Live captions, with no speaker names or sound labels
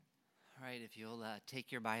right, if you'll take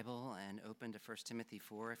your Bible and open to 1 Timothy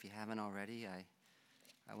 4 if you haven't already.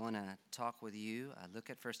 I want to talk with you, look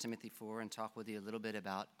at 1 Timothy 4 and talk with you a little bit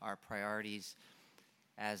about our priorities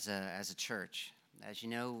as a church. As you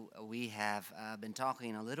know, we have been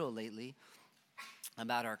talking a little lately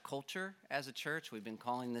about our culture as a church. We've been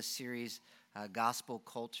calling this series Gospel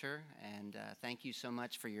Culture, and thank you so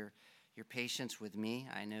much for your patience with me.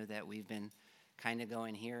 I know that we've been kind of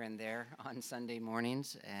going here and there on Sunday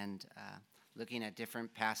mornings and looking at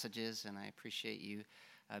different passages, and I appreciate you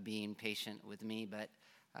being patient with me. But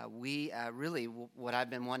we really, what I've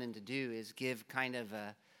been wanting to do is give kind of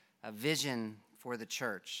a vision for the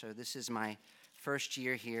church. So this is my first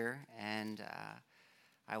year here, and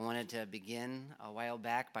I wanted to begin a while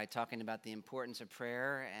back by talking about the importance of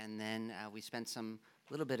prayer, and then we spent some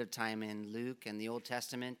little bit of time in Luke and the Old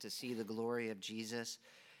Testament to see the glory of Jesus.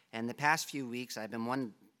 And the past few weeks, I've been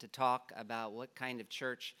wanting to talk about what kind of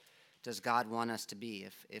church does God want us to be.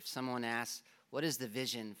 If someone asks, what is the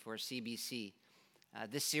vision for CBC?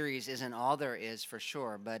 This series isn't all there is for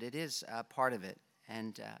sure, but it is part of it.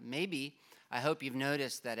 And maybe, I hope you've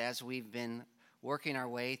noticed that as we've been working our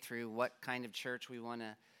way through what kind of church we want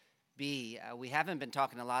to be, we haven't been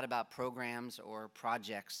talking a lot about programs or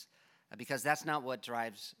projects because that's not what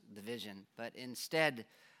drives the vision. But instead,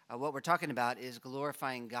 what we're talking about is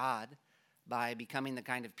glorifying God by becoming the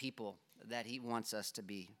kind of people that He wants us to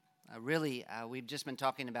be. We've just been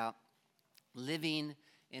talking about living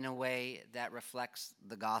in a way that reflects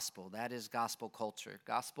the gospel. That is gospel culture.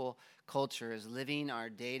 Gospel culture is living our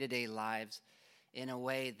day-to-day lives in a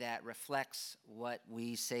way that reflects what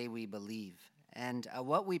we say we believe. And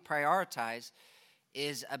what we prioritize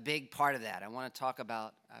is a big part of that. I want to talk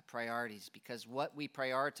about priorities because what we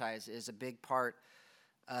prioritize is a big part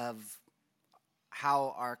of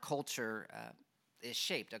how our culture is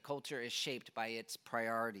shaped. A culture is shaped by its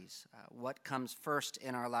priorities. What comes first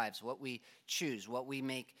in our lives, what we choose, what we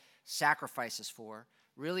make sacrifices for,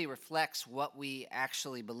 really reflects what we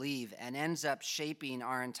actually believe and ends up shaping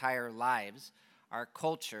our entire lives, our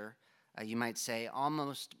culture, you might say,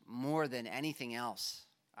 almost more than anything else,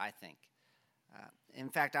 I think. In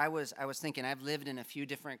fact, I was thinking, I've lived in a few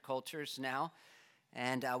different cultures now,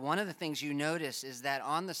 and one of the things you notice is that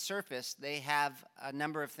on the surface, they have a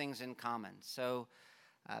number of things in common. So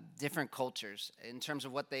different cultures, in terms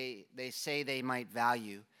of what they say they might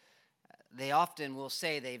value, they often will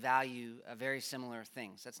say they value very similar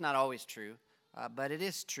things. That's not always true, but it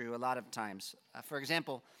is true a lot of times. For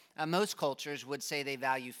example, most cultures would say they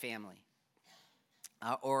value family,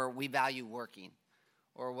 or we value working,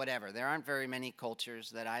 or whatever. There aren't very many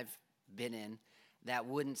cultures that I've been in that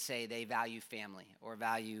wouldn't say they value family or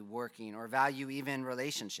value working or value even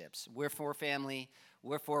relationships. We're for family,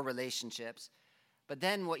 we're for relationships. But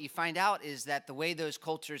then what you find out is that the way those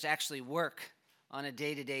cultures actually work on a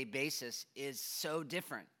day-to-day basis is so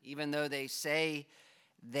different. Even though they say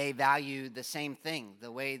they value the same thing,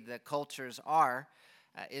 the way the cultures are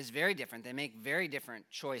is very different. They make very different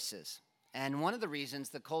choices. And one of the reasons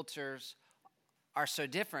the cultures are so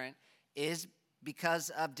different is because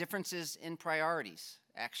of differences in priorities,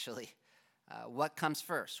 actually. What comes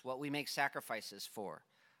first, what we make sacrifices for,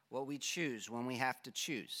 what we choose when we have to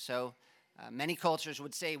choose. So many cultures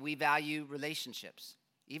would say we value relationships.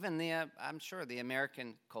 Even I'm sure the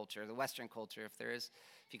American culture, the Western culture, if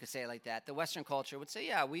you could say it like that, the Western culture would say,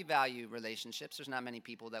 yeah, we value relationships. There's not many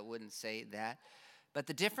people that wouldn't say that. But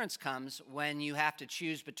the difference comes when you have to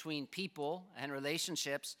choose between people and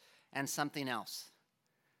relationships and something else.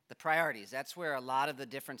 The priorities, that's where a lot of the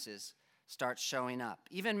differences start showing up.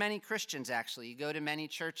 Even many Christians, actually, you go to many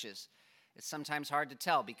churches, it's sometimes hard to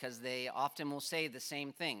tell because they often will say the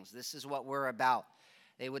same things. This is what we're about.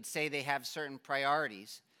 They would say they have certain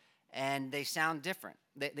priorities, and they sound different.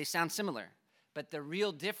 They sound similar, but the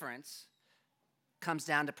real difference comes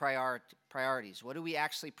down to priorities. What do we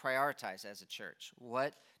actually prioritize as a church?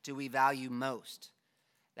 What do we value most?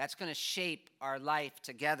 That's going to shape our life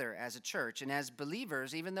together as a church. And as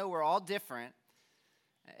believers, even though we're all different,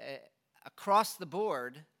 across the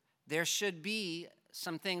board, there should be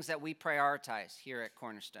some things that we prioritize here at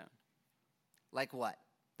Cornerstone. Like what?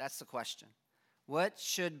 That's the question. What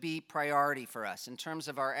should be priority for us in terms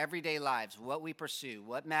of our everyday lives, what we pursue,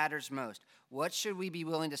 what matters most? What should we be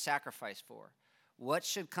willing to sacrifice for? What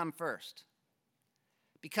should come first?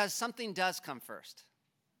 Because something does come first.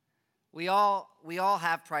 We all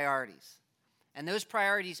have priorities, and those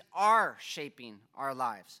priorities are shaping our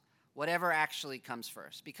lives, whatever actually comes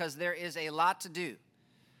first, because there is a lot to do.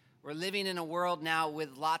 We're living in a world now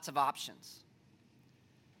with lots of options.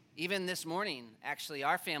 Even this morning, actually,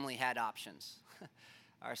 our family had options.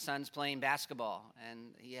 Our son's playing basketball,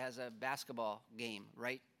 and he has a basketball game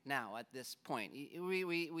right now at this point.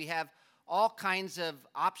 We have all kinds of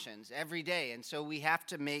options every day, and so we have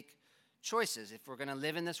to make choices. If we're going to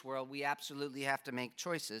live in this world, we absolutely have to make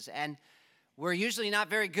choices. And we're usually not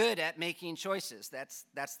very good at making choices.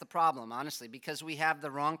 That's the problem, honestly, because we have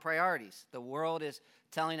the wrong priorities. The world is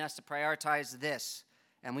telling us to prioritize this,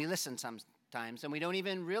 and we listen sometimes, and we don't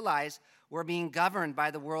even realize we're being governed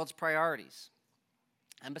by the world's priorities.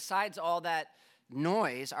 And besides all that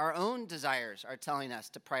noise, our own desires are telling us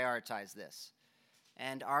to prioritize this.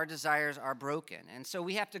 And our desires are broken. And so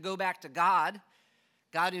we have to go back to God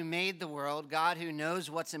who made the world, God who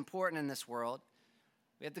knows what's important in this world.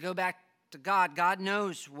 We have to go back to God. God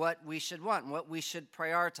knows what we should want, what we should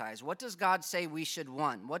prioritize. What does God say we should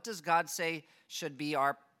want? What does God say should be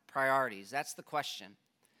our priorities? That's the question.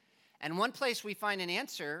 And one place we find an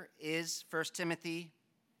answer is 1 Timothy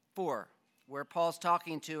 4, where Paul's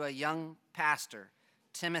talking to a young pastor,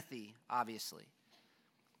 Timothy, obviously.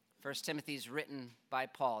 1 Timothy is written by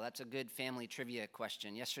Paul. That's a good family trivia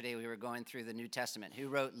question. Yesterday we were going through the New Testament. Who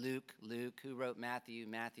wrote Luke? Luke. Who wrote Matthew?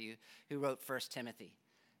 Matthew. Who wrote 1 Timothy?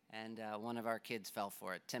 And one of our kids fell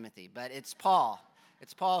for it, Timothy. But it's Paul.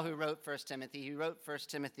 It's Paul who wrote 1 Timothy. He wrote 1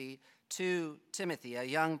 Timothy to Timothy, a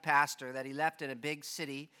young pastor that he left in a big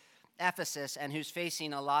city, Ephesus, and who's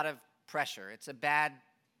facing a lot of pressure. It's a bad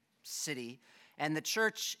city, and the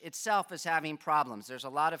church itself is having problems. There's a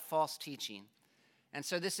lot of false teaching. And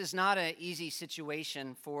so this is not an easy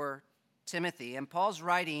situation for Timothy. And Paul's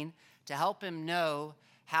writing to help him know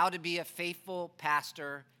how to be a faithful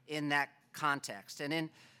pastor in that context. And in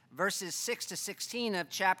verses 6 to 16 of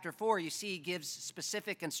chapter 4, you see he gives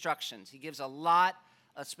specific instructions. He gives a lot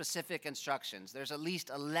of specific instructions. There's at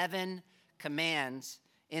least 11 commands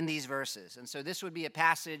in these verses. And so this would be a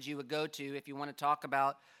passage you would go to if you want to talk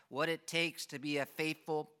about what it takes to be a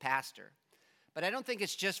faithful pastor. But I don't think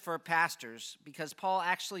it's just for pastors, because Paul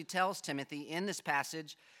actually tells Timothy in this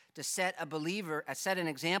passage to set an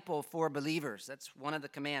example for believers. That's one of the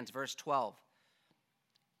commands, verse 12.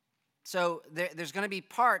 So there's going to be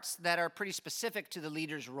parts that are pretty specific to the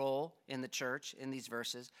leader's role in the church in these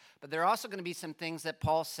verses, but there are also going to be some things that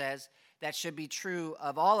Paul says that should be true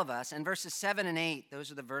of all of us. And verses 7 and 8,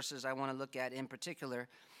 those are the verses I want to look at in particular.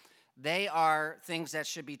 They are things that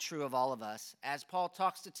should be true of all of us, as Paul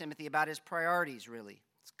talks to Timothy about his priorities, really.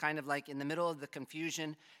 It's kind of like in the middle of the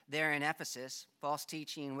confusion there in Ephesus, false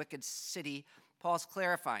teaching, wicked city, Paul's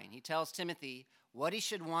clarifying. He tells Timothy what he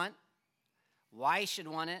should want, why he should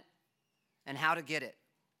want it, and how to get it.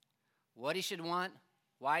 What he should want,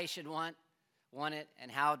 why he should want it,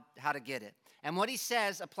 and how to get it. And what he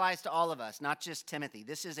says applies to all of us, not just Timothy.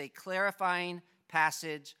 This is a clarifying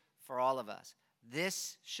passage for all of us.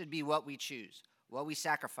 This should be what we choose, what we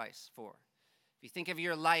sacrifice for. If you think of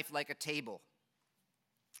your life like a table,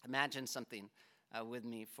 imagine something with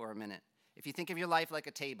me for a minute. If you think of your life like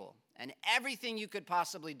a table, and everything you could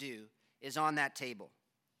possibly do is on that table.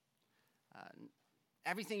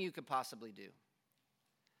 Everything you could possibly do.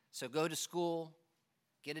 So go to school,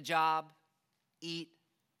 get a job, eat,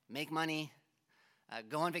 make money,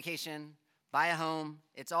 go on vacation, buy a home.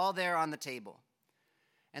 It's all there on the table.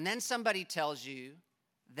 And then somebody tells you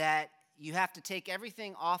that you have to take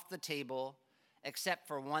everything off the table except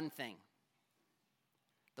for one thing.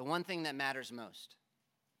 The one thing that matters most.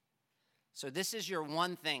 So this is your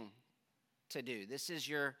one thing to do. This is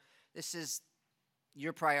your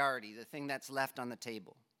priority, the thing that's left on the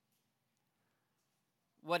table.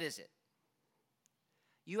 What is it?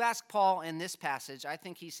 You ask Paul in this passage, I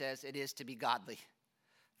think he says it is to be godly.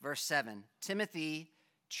 Verse 7, Timothy,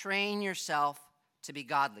 train yourself to be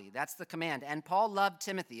godly. That's the command. And Paul loved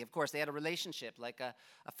Timothy. Of course, they had a relationship like a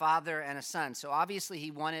father and a son. So obviously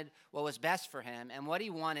he wanted what was best for him. And what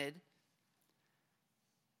he wanted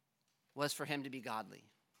was for him to be godly.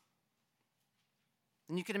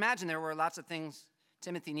 And you can imagine there were lots of things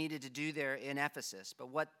Timothy needed to do there in Ephesus.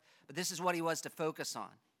 But this is what he was to focus on.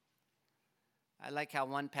 I like how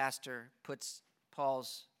one pastor puts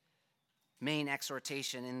Paul's main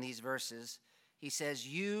exhortation in these verses. He says,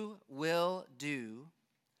 you will do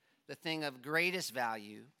the thing of greatest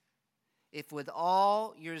value if with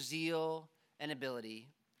all your zeal and ability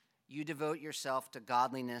you devote yourself to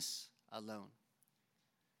godliness alone.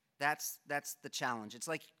 That's the challenge. It's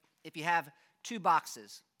like if you have 2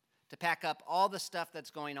 boxes to pack up all the stuff that's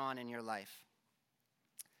going on in your life.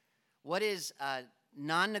 What is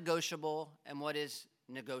non-negotiable and what is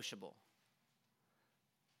negotiable?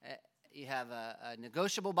 You have a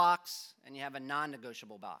negotiable box and you have a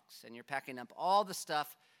non-negotiable box. And you're packing up all the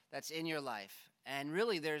stuff that's in your life. And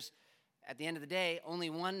really there's, at the end of the day, only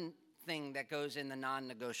one thing that goes in the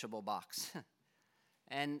non-negotiable box.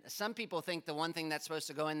 And some people think the one thing that's supposed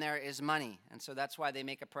to go in there is money, and so that's why they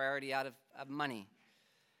make a priority out of money.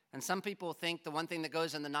 And some people think the one thing that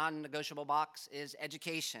goes in the non-negotiable box is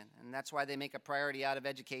education, and that's why they make a priority out of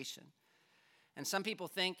education. And some people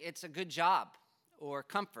think it's a good job or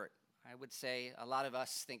comfort. I would say a lot of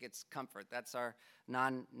us think it's comfort. That's our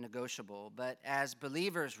non-negotiable. But as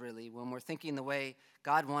believers, really, when we're thinking the way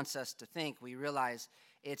God wants us to think, we realize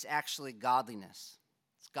it's actually godliness.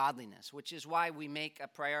 It's godliness, which is why we make a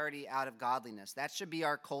priority out of godliness. That should be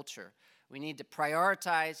our culture. We need to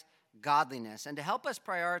prioritize godliness. And to help us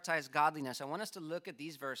prioritize godliness, I want us to look at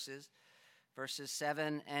these verses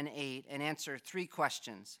 7 and 8, and answer 3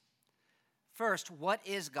 questions. First, what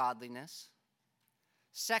is godliness?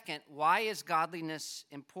 Second, why is godliness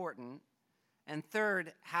important? And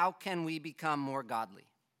third, how can we become more godly?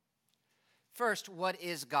 First, what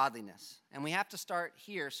is godliness? And we have to start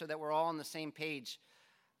here so that we're all on the same page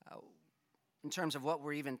in terms of what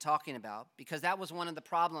we're even talking about, because that was one of the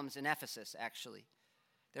problems in Ephesus, actually.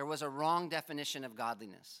 There was a wrong definition of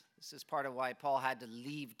godliness. This is part of why Paul had to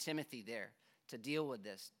leave Timothy there to deal with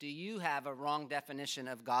this. Do you have a wrong definition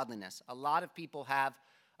of godliness? A lot of people have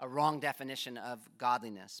a wrong definition of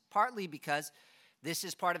godliness, partly because this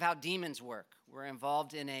is part of how demons work. We're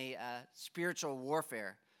involved in a spiritual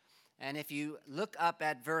warfare. And if you look up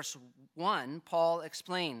at verse 1, Paul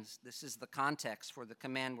explains, this is the context for the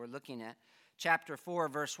command we're looking at. Chapter 4,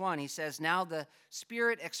 verse 1, he says, "Now the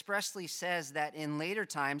Spirit expressly says that in later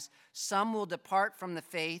times some will depart from the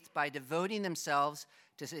faith by devoting themselves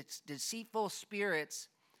to deceitful spirits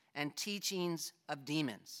and teachings of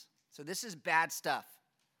demons." So this is bad stuff,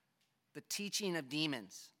 the teaching of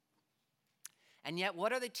demons. And yet,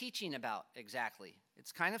 what are they teaching about exactly?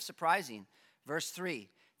 It's kind of surprising. Verse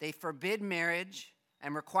 3, "They forbid marriage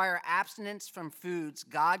and require abstinence from foods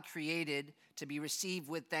God created to be received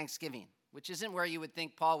with thanksgiving," which isn't where you would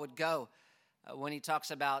think Paul would go when he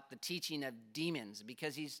talks about the teaching of demons,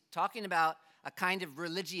 because he's talking about a kind of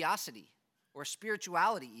religiosity or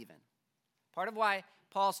spirituality even. Part of why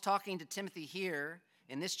Paul's talking to Timothy here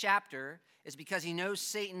in this chapter is because he knows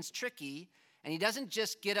Satan's tricky, and he doesn't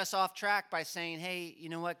just get us off track by saying, hey, you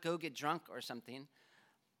know what, go get drunk or something.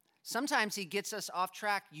 Sometimes he gets us off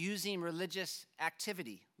track using religious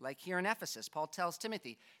activity, like here in Ephesus. Paul tells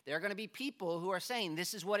Timothy, there are going to be people who are saying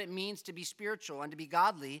this is what it means to be spiritual and to be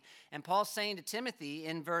godly. And Paul's saying to Timothy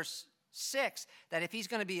in verse 6 that if he's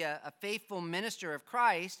going to be a faithful minister of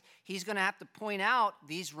Christ, he's going to have to point out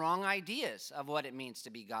these wrong ideas of what it means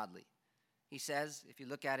to be godly. He says, if you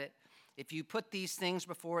look at it, "If you put these things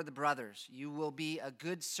before the brothers, you will be a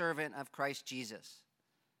good servant of Christ Jesus."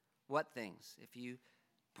 What things? If you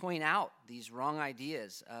point out these wrong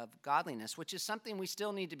ideas of godliness, which is something we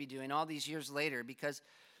still need to be doing all these years later, because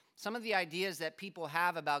some of the ideas that people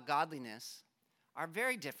have about godliness are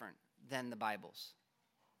very different than the Bible's.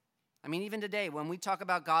 I mean, even today, when we talk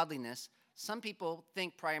about godliness, some people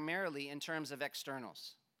think primarily in terms of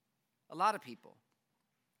externals. A lot of people.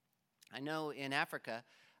 I know in Africa,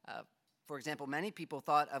 for example, many people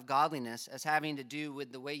thought of godliness as having to do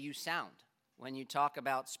with the way you sound when you talk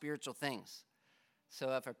about spiritual things.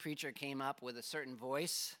 So if a preacher came up with a certain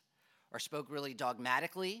voice or spoke really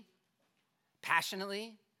dogmatically,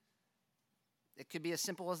 passionately, it could be as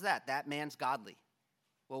simple as that. That man's godly.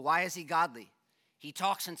 Well, why is he godly? He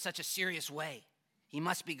talks in such a serious way. He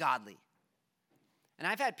must be godly. And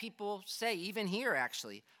I've had people say, even here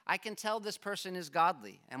actually, I can tell this person is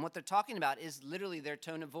godly. And what they're talking about is literally their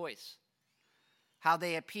tone of voice, how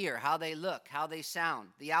they appear, how they look, how they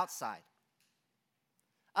sound, the outside.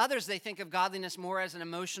 Others, they think of godliness more as an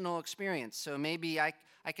emotional experience. So maybe I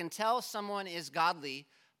can tell someone is godly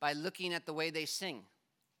by looking at the way they sing.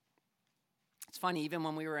 It's funny, even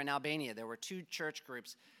when we were in Albania, there were 2 church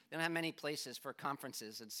groups. They don't have many places for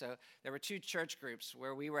conferences, and so there were 2 church groups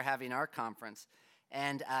where we were having our conference.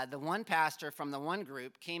 And the one pastor from the one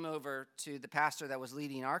group came over to the pastor that was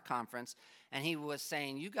leading our conference, and he was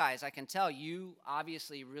saying, "You guys, I can tell you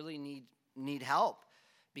obviously really need help,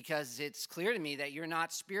 because it's clear to me that you're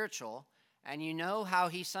not spiritual." And you know how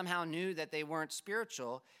he somehow knew that they weren't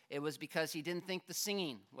spiritual? It was because he didn't think the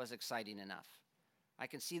singing was exciting enough. "I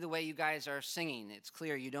can see the way you guys are singing. It's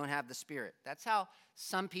clear you don't have the Spirit." That's how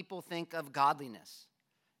some people think of godliness.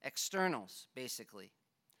 Externals, basically.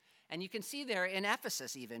 And you can see there in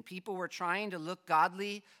Ephesus even, people were trying to look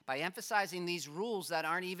godly by emphasizing these rules that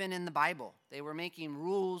aren't even in the Bible. They were making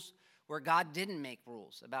rules where God didn't make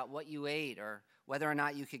rules about what you ate or whether or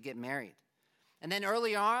not you could get married. And then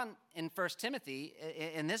early on in 1 Timothy,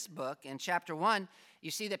 in this book, in chapter 1, you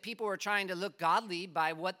see that people were trying to look godly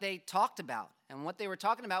by what they talked about And what they were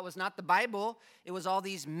talking about was not the Bible. It was all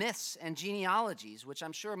these myths and genealogies, which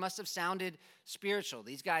I'm sure must have sounded spiritual.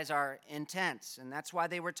 These guys are intense, and that's why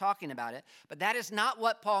they were talking about it. But that is not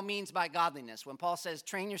what Paul means by godliness. When Paul says,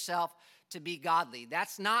 train yourself to be godly,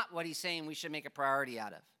 that's not what he's saying we should make a priority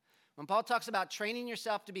out of. When Paul talks about training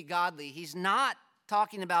yourself to be godly, he's not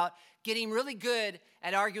talking about getting really good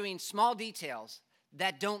at arguing small details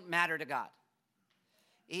that don't matter to God.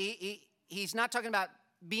 He's not talking about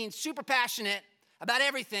being super passionate about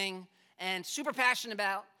everything and super passionate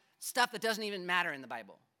about stuff that doesn't even matter in the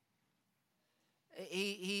Bible.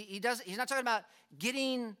 He's not talking about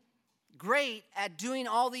getting great at doing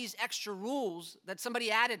all these extra rules that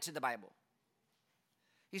somebody added to the Bible.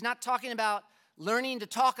 He's not talking about learning to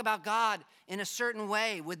talk about God in a certain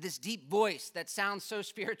way with this deep voice that sounds so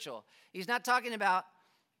spiritual. He's not talking about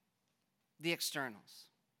the externals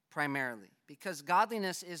primarily, because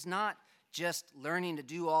godliness is not just learning to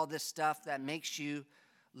do all this stuff that makes you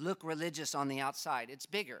look religious on the outside. It's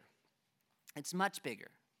bigger. It's much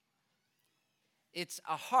bigger. It's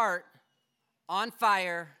a heart on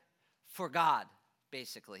fire for God,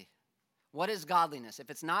 basically. What is godliness? If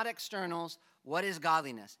it's not externals, what is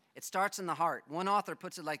godliness? It starts in the heart. One author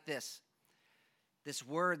puts it like this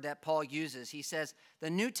word that Paul uses. He says, the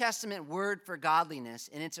New Testament word for godliness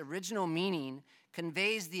in its original meaning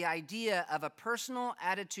conveys the idea of a personal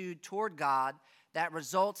attitude toward God that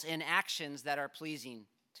results in actions that are pleasing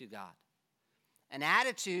to God. An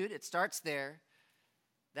attitude, it starts there,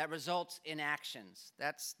 that results in actions.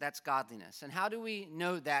 That's godliness. And how do we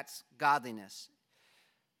know that's godliness?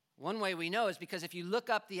 One way we know is because if you look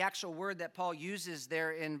up the actual word that Paul uses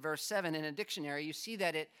there in verse 7 in a dictionary, you see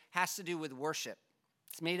that it has to do with worship.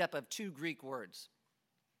 It's made up of two Greek words,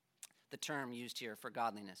 the term used here for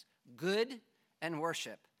godliness, good and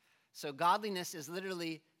worship. So godliness is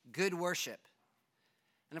literally good worship.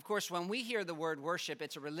 And of course, when we hear the word worship,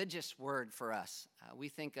 it's a religious word for us. We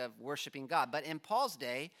think of worshiping God. But in Paul's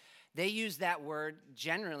day, they use that word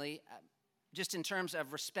generally just in terms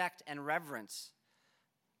of respect and reverence.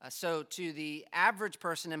 So to the average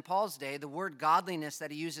person in Paul's day, the word godliness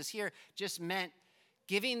that he uses here just meant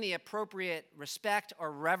giving the appropriate respect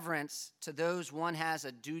or reverence to those one has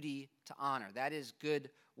a duty to honor. That is good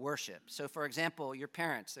worship. So for example, your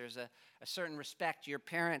parents, there's a certain respect your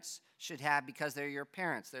parents should have because they're your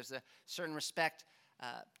parents. There's a certain respect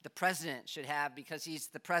the president should have because he's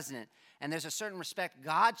the president. And there's a certain respect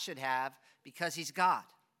God should have because he's God.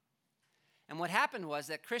 And what happened was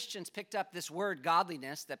that Christians picked up this word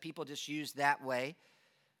godliness that people just used that way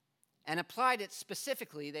and applied it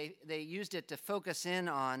specifically. They used it to focus in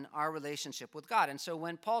on our relationship with God. And so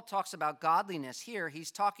when Paul talks about godliness here, he's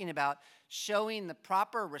talking about showing the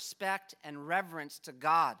proper respect and reverence to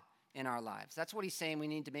God in our lives. That's what he's saying we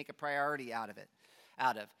need to make a priority out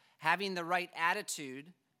of. Having the right attitude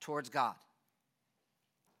towards God.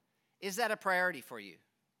 Is that a priority for you?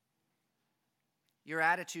 Your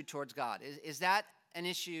attitude towards God. Is that an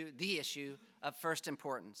issue, the issue of first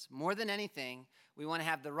importance? More than anything, we want to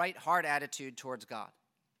have the right heart attitude towards God.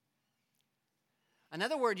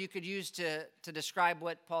 Another word you could use to describe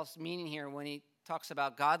what Paul's meaning here when he talks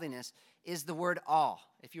about godliness is the word awe.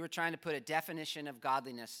 If you were trying to put a definition of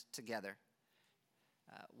godliness together,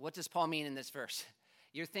 what does Paul mean in this verse?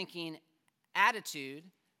 You're thinking attitude,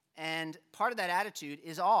 and part of that attitude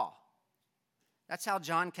is awe. That's how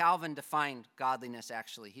John Calvin defined godliness,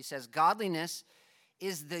 actually. He says, godliness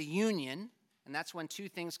is the union, and that's when two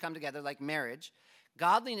things come together like marriage.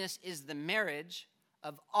 Godliness is the marriage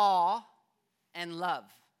of awe and love.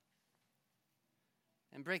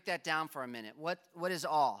 And break that down for a minute. What is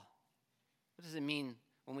awe? What does it mean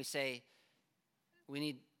when we say we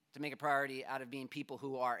need to make a priority out of being people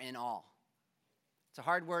who are in awe? It's a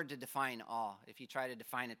hard word to define, awe. If you try to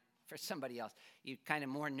define it for somebody else, you kind of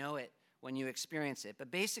more know it when you experience it.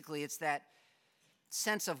 But basically, it's that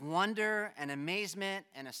sense of wonder and amazement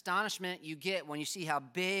and astonishment you get when you see how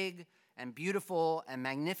big and beautiful and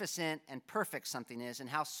magnificent and perfect something is and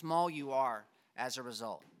how small you are as a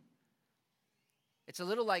result. It's a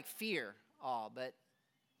little like fear, awe, but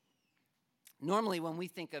normally when we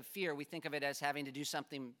think of fear, we think of it as having to do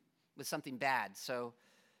something with something bad. So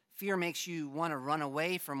fear makes you want to run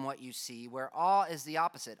away from what you see, where awe is the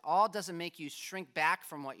opposite. Awe doesn't make you shrink back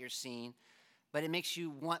from what you're seeing, but it makes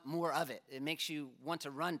you want more of it. It makes you want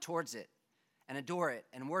to run towards it and adore it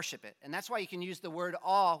and worship it. And that's why you can use the word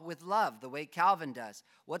awe with love, the way Calvin does.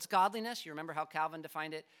 What's godliness? You remember how Calvin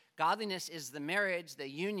defined it? Godliness is the marriage, the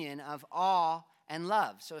union of awe and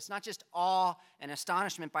love. So it's not just awe and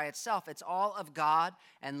astonishment by itself. It's all of God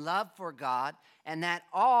and love for God. And that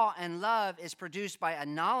awe and love is produced by a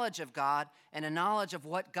knowledge of God and a knowledge of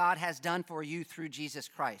what God has done for you through Jesus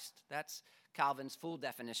Christ. That's Calvin's full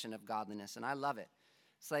definition of godliness, and I love it.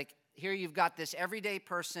 It's like here you've got this everyday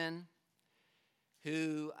person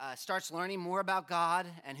who starts learning more about God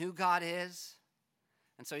and who God is.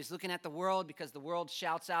 And so he's looking at the world because the world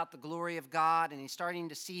shouts out the glory of God, and he's starting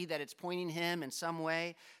to see that it's pointing him in some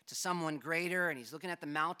way to someone greater. And he's looking at the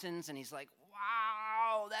mountains, and he's like,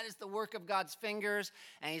 wow, that is the work of God's fingers.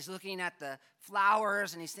 And he's looking at the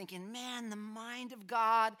flowers, and he's thinking, man, the mind of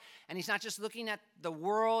God. And he's not just looking at the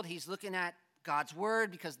world, he's looking at God's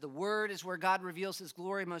word, because the word is where God reveals his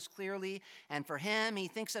glory most clearly. And for him, he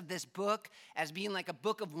thinks of this book as being like a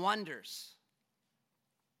book of wonders.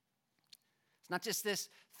 It's not just this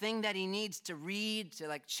thing that he needs to read to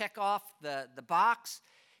like check off the box.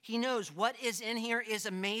 He knows what is in here is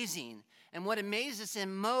amazing. And what amazes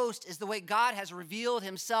him most is the way God has revealed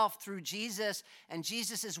himself through Jesus and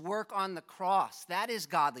Jesus' work on the cross. That is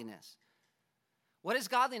godliness. What is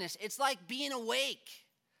godliness? It's like being awake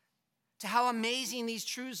to how amazing these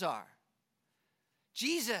truths are.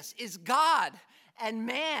 Jesus is God and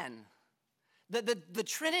man. The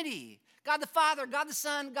Trinity. God the Father, God the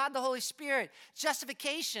Son, God the Holy Spirit.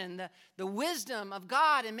 Justification, the wisdom of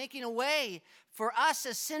God in making a way for us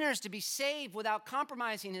as sinners to be saved without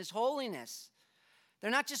compromising his holiness.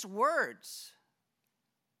 They're not just words.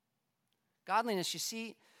 Godliness, you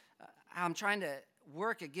see how I'm trying to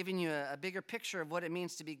work at giving you a bigger picture of what it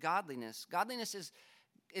means to be godliness. Godliness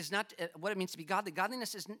is not what it means to be godly.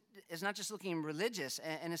 Godliness is not just looking religious,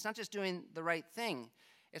 and it's not just doing the right thing.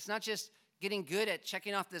 It's not just getting good at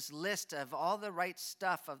checking off this list of all the right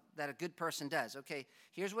stuff that a good person does. Okay,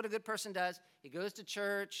 here's what a good person does. He goes to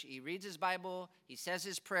church, he reads his Bible, he says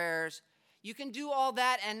his prayers. You can do all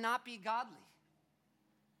that and not be godly.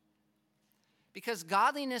 Because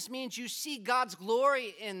godliness means you see God's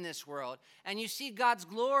glory in this world, and you see God's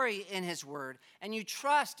glory in his word, and you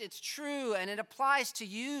trust it's true and it applies to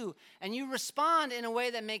you, and you respond in a way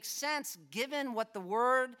that makes sense given what the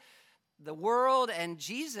word, the world, and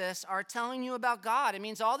Jesus are telling you about God. It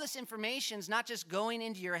means all this information is not just going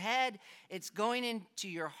into your head, it's going into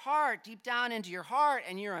your heart, deep down into your heart,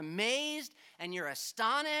 and you're amazed, and you're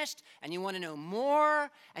astonished, and you want to know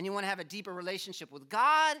more, and you want to have a deeper relationship with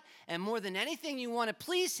God, and more than anything, you want to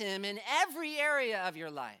please him in every area of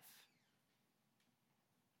your life.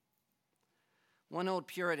 One old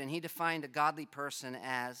Puritan, he defined a godly person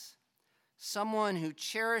as someone who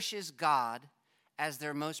cherishes God as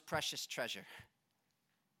their most precious treasure.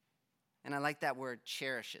 And I like that word,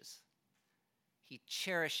 cherishes. He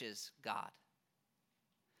cherishes God.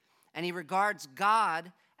 And he regards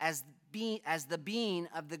God as the being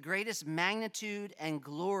of the greatest magnitude and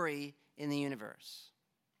glory in the universe.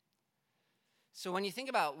 So when you think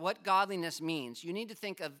about what godliness means, you need to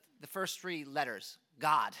think of the first three letters,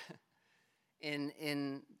 God,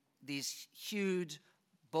 in these huge,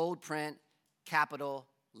 bold print, capital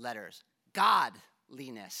letters.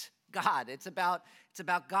 Godliness. God. It's about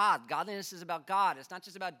God. Godliness is about God. It's not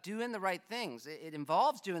just about doing the right things. It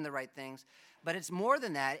involves doing the right things, but it's more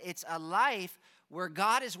than that. It's a life where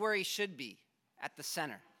God is where he should be, at the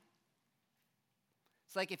center.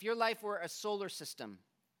 It's like if your life were a solar system.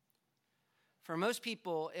 For most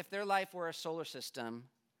people, if their life were a solar system,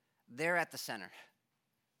 they're at the center.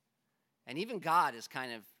 And even God is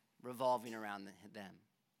kind of revolving around them.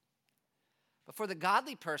 But for the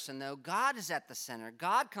godly person, though, God is at the center.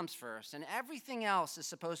 God comes first, and everything else is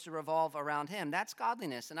supposed to revolve around him. That's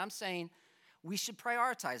godliness, and I'm saying we should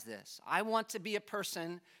prioritize this. I want to be a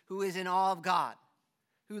person who is in awe of God,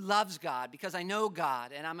 who loves God because I know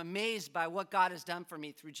God, and I'm amazed by what God has done for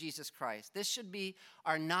me through Jesus Christ. This should be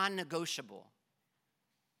our non-negotiable.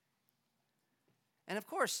 And of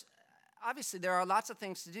course, obviously, there are lots of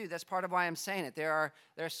things to do. That's part of why I'm saying it. There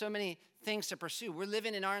are so many things to pursue. We're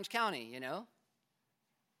living in Orange County, you know.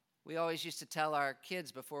 We always used to tell our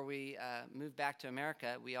kids before we moved back to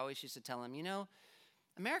America, we always used to tell them, you know,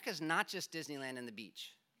 America's not just Disneyland and the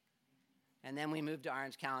beach. And then we moved to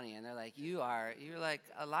Orange County, and they're like, you're like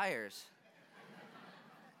liars.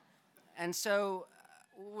 And so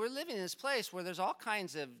we're living in this place where there's all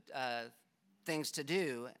kinds of things to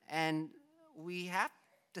do, and we have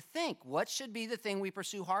to think, what should be the thing we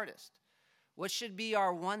pursue hardest? What should be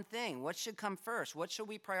our one thing? What should come first? What should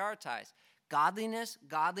we prioritize? Godliness,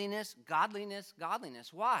 godliness, godliness,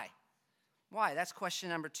 godliness. Why? Why? That's question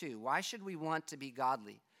number 2. Why should we want to be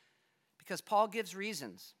godly? Because Paul gives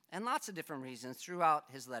reasons, and lots of different reasons throughout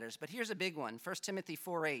his letters. But here's a big one, 1 Timothy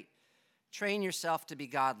 4:8. Train yourself to be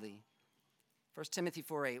godly. 1 Timothy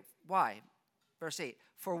 4:8. Why? Verse 8.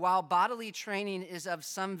 For while bodily training is of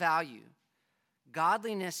some value,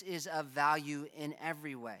 godliness is of value in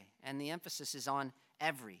every way. And the emphasis is on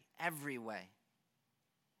every way.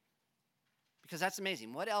 Because that's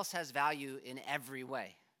amazing. What else has value in every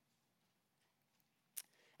way?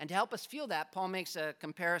 And to help us feel that, Paul makes a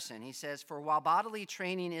comparison. He says, for while bodily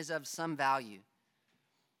training is of some value.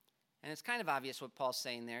 And it's kind of obvious what Paul's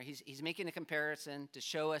saying there. He's making a comparison to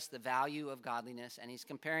show us the value of godliness, and he's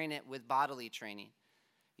comparing it with bodily training.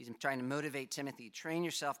 He's trying to motivate Timothy, train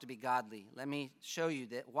yourself to be godly. Let me show you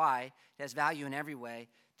that why it has value in every way.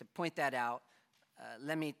 To point that out,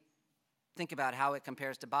 let me think about how it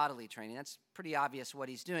compares to bodily training. That's pretty obvious what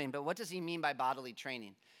he's doing, but what does he mean by bodily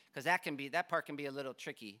training? Because that part can be a little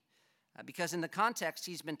tricky. Because in the context,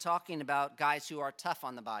 he's been talking about guys who are tough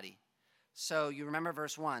on the body. So you remember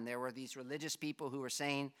verse 1, there were these religious people who were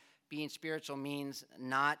saying being spiritual means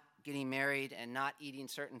not getting married and not eating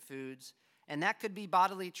certain foods. And that could be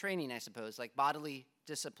bodily training, I suppose, like bodily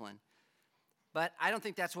discipline. But I don't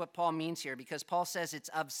think that's what Paul means here, because Paul says it's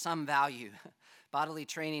of some value. Bodily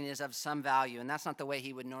training is of some value, and that's not the way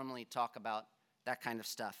he would normally talk about that kind of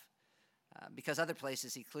stuff. Because other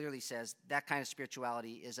places he clearly says that kind of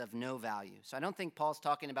spirituality is of no value. So I don't think Paul's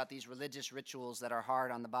talking about these religious rituals that are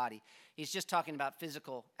hard on the body. He's just talking about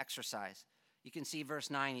physical exercise. You can see verse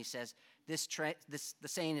 9, he says, the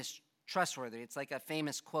saying is trustworthy. It's like a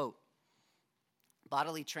famous quote.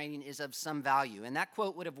 Bodily training is of some value. And that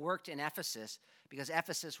quote would have worked in Ephesus because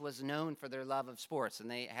Ephesus was known for their love of sports, and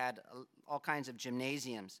they had all kinds of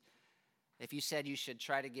gymnasiums. If you said you should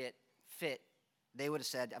try to get fit, they would have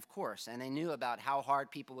said, of course. And they knew about how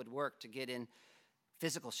hard people would work to get in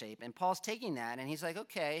physical shape. And Paul's taking that, and he's like,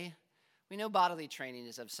 okay, we know bodily training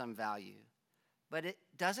is of some value, but it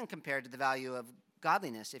doesn't compare to the value of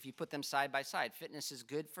godliness if you put them side by side. Fitness is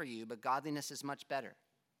good for you, but godliness is much better.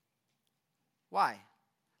 Why?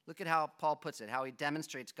 Look at how Paul puts it, how he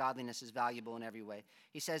demonstrates godliness is valuable in every way.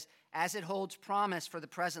 He says, as it holds promise for the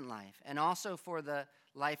present life and also for the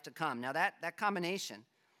life to come. Now that combination,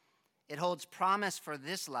 it holds promise for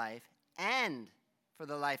this life and for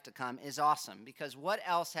the life to come, is awesome, because what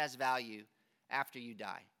else has value after you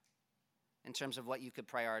die in terms of what you could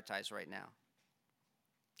prioritize right now?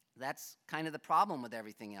 That's kind of the problem with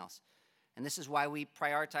everything else. And this is why we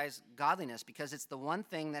prioritize godliness, because it's the one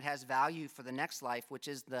thing that has value for the next life, which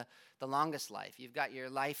is the longest life. You've got your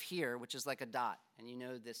life here, which is like a dot, and you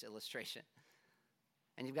know this illustration.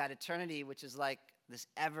 And you've got eternity, which is like this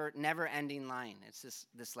never-ending line. It's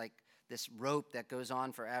this rope that goes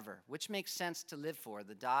on forever. Which makes sense to live for,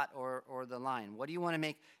 the dot or the line? What do you want to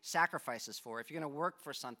make sacrifices for? If you're going to work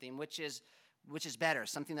for something, which is better,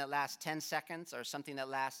 something that lasts 10 seconds or something that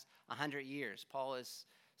lasts 100 years? Paul is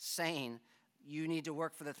saying you need to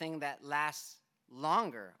work for the thing that lasts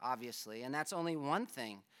longer, obviously, and that's only one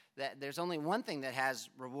thing. There's only one thing that has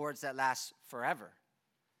rewards that last forever,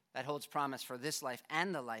 that holds promise for this life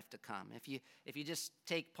and the life to come. If you just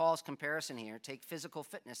take Paul's comparison here, take physical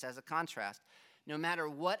fitness as a contrast, no matter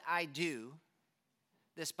what I do,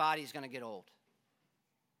 this body is going to get old.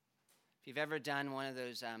 If you've ever done one of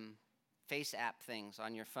those face app things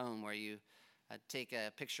on your phone where you take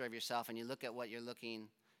a picture of yourself and you look at what you're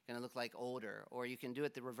going to look like older, or you can do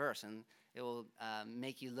it the reverse and it will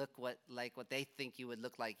make you look like what they think you would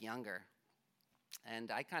look like younger.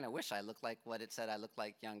 And I kind of wish I looked like what it said I looked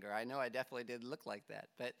like younger. I know I definitely did look like that,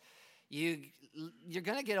 but you're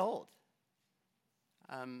going to get old.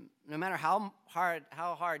 No matter how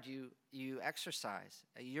hard you exercise,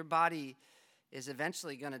 your body is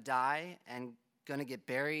eventually going to die and going to get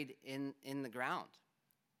buried in the ground.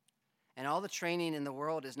 And all the training in the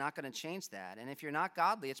world is not going to change that. And if you're not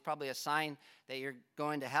godly, it's probably a sign that you're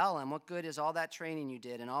going to hell. And what good is all that training you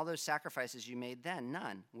did and all those sacrifices you made then?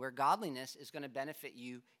 None. Where godliness is going to benefit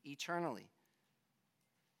you eternally.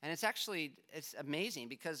 And it's amazing,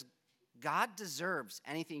 because God deserves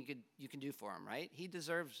anything you can do for him, right? He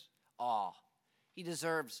deserves awe. He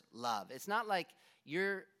deserves love. It's not like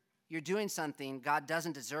you're doing something God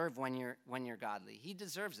doesn't deserve when you're godly. He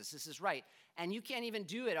deserves this. This is right. And you can't even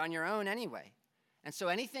do it on your own anyway. And so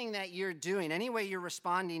anything that you're doing, any way you're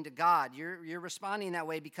responding to God, you're responding that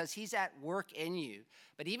way because he's at work in you.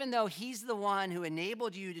 But even though he's the one who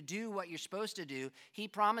enabled you to do what you're supposed to do, he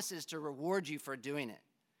promises to reward you for doing it.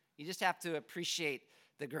 You just have to appreciate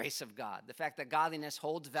the grace of God, the fact that godliness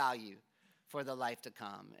holds value for the life to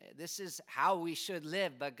come. This is how we should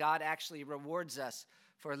live, but God actually rewards us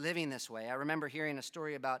for living this way. I remember hearing a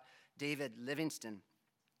story about David Livingstone,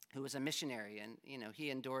 who was a missionary, and he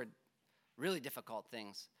endured really difficult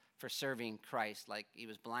things for serving Christ. Like, he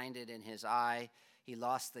was blinded in his eye, He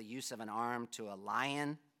lost the use of an arm to a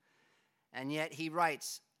lion. And yet he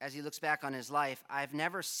writes, as he looks back on his life, I've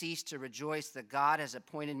never ceased to rejoice that God has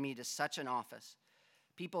appointed me to such an office.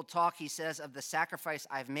 People talk, he says, of the sacrifice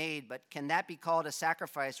I've made, but can that be called a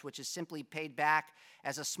sacrifice which is simply paid back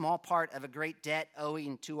as a small part of a great debt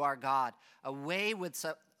owing to our God? Away with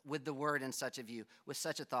the word in such a view, with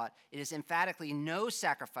such a thought. It is emphatically no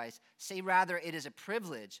sacrifice. Say rather, it is a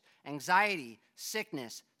privilege. Anxiety,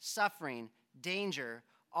 sickness, suffering, danger,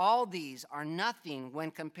 all these are nothing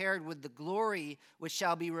when compared with the glory which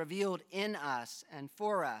shall be revealed in us and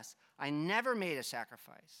for us. I never made a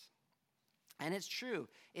sacrifice. And it's true.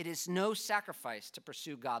 It is no sacrifice to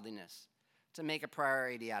pursue godliness, to make a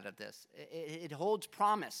priority out of this. It holds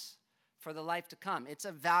promise for the life to come. It's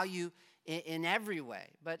of value in every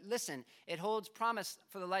way. But listen, it holds promise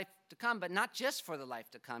for the life to come, but not just for the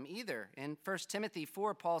life to come either. In 1 Timothy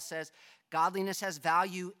 4, Paul says, godliness has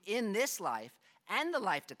value in this life and the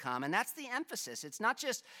life to come. And that's the emphasis. It's not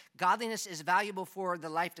just godliness is valuable for the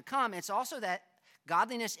life to come. It's also that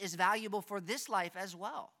godliness is valuable for this life as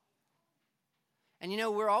well. And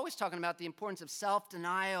we're always talking about the importance of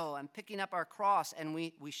self-denial and picking up our cross, and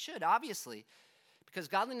we should, obviously, because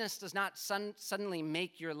godliness does not suddenly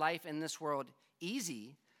make your life in this world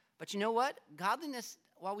easy. But you know what? Godliness,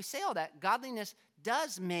 while we say all that, godliness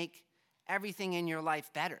does make everything in your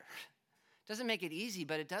life better. It doesn't make it easy,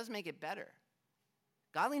 but it does make it better.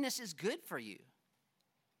 Godliness is good for you.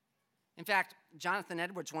 In fact, Jonathan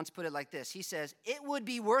Edwards once put it like this. He says, it would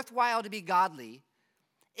be worthwhile to be godly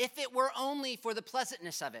if it were only for the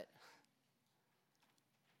pleasantness of it.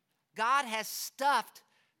 God has stuffed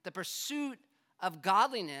the pursuit of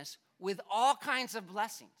godliness with all kinds of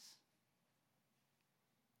blessings.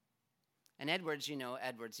 And Edwards,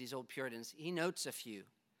 these old Puritans, he notes a few.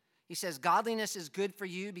 He says, godliness is good for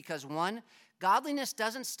you because, one, godliness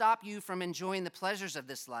doesn't stop you from enjoying the pleasures of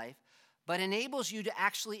this life, but enables you to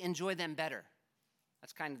actually enjoy them better.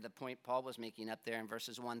 That's kind of the point Paul was making up there in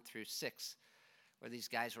verses 1 through 6, where these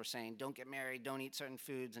guys were saying, don't get married, don't eat certain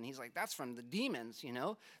foods. And he's like, that's from the demons,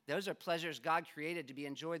 Those are pleasures God created to be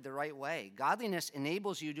enjoyed the right way. Godliness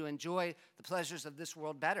enables you to enjoy the pleasures of this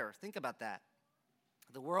world better. Think about that.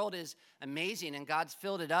 The world is amazing, and God's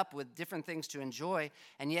filled it up with different things to enjoy,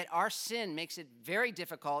 and yet our sin makes it very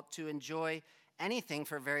difficult to enjoy anything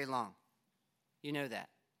for very long. You know that.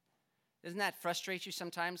 Doesn't that frustrate you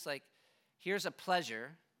sometimes? Like, here's a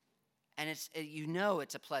pleasure, and it's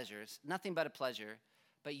a pleasure. It's nothing but a pleasure,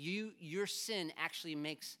 but your sin actually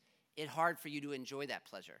makes it hard for you to enjoy that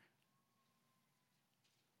pleasure.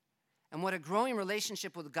 And what a growing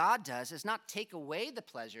relationship with God does is not take away the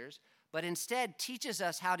pleasures, but instead teaches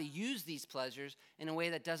us how to use these pleasures in a way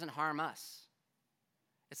that doesn't harm us.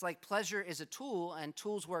 It's like pleasure is a tool, and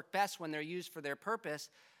tools work best when they're used for their purpose.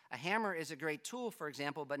 A hammer is a great tool, for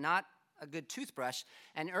example, but not a good toothbrush.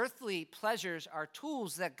 And earthly pleasures are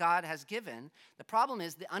tools that God has given. The problem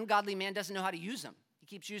is the ungodly man doesn't know how to use them. He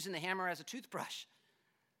keeps using the hammer as a toothbrush.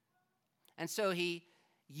 And so he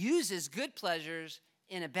uses good pleasures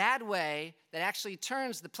in a bad way that actually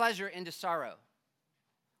turns the pleasure into sorrow.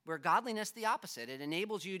 Where godliness, the opposite. It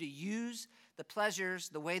enables you to use the pleasures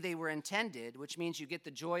the way they were intended, which means you get the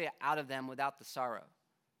joy out of them without the sorrow.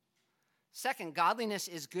 Second, godliness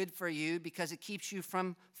is good for you because it keeps you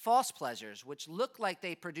from false pleasures, which look like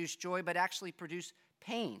they produce joy but actually produce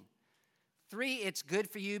pain. 3, it's good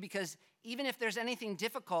for you because even if there's anything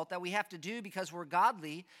difficult that we have to do because we're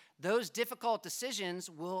godly, those difficult decisions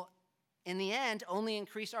will, in the end, only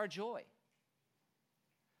increase our joy.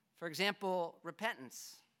 For example,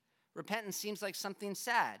 repentance. Repentance seems like something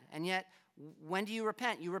sad, and yet, when do you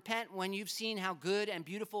repent? You repent when you've seen how good and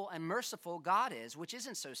beautiful and merciful God is, which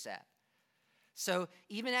isn't so sad. So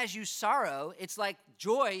even as you sorrow, it's like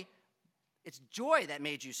joy. It's joy that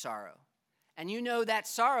made you sorrow. And you know that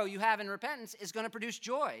sorrow you have in repentance is going to produce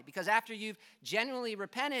joy, because after you've genuinely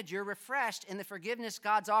repented, you're refreshed in the forgiveness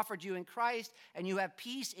God's offered you in Christ, and you have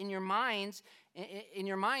peace in your mind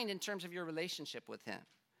in terms of your relationship with him,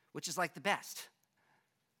 which is like the best.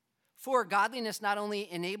 4, godliness not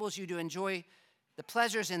only enables you to enjoy the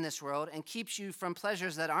pleasures in this world and keeps you from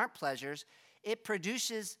pleasures that aren't pleasures, it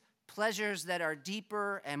produces pleasures that are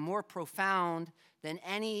deeper and more profound than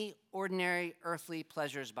any ordinary earthly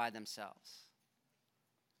pleasures by themselves.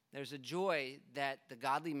 There's a joy that the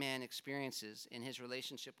godly man experiences in his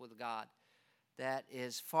relationship with God that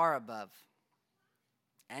is far above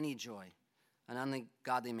any joy an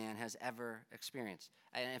ungodly man has ever experienced.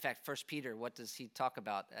 And in fact, 1 Peter, what does he talk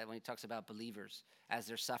about when he talks about believers as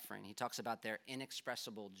they're suffering? He talks about their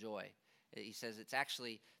inexpressible joy He says it's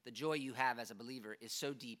actually the joy you have as a believer is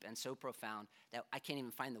so deep and so profound that we can't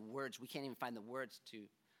even find the words to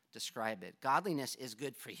describe it. Godliness is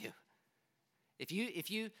good for you.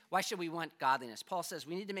 Why should we want godliness? Paul says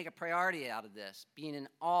we need to make a priority out of this, being in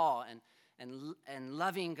awe and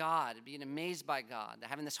loving God, being amazed by God,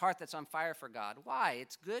 having this heart that's on fire for God. Why?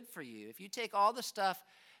 It's good for you. If you take all the stuff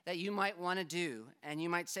that you might want to do and you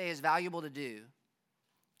might say is valuable to do,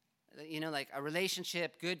 like a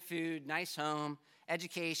relationship, good food, nice home,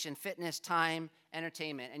 education, fitness, time,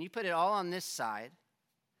 entertainment, and you put it all on this side,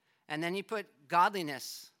 and then you put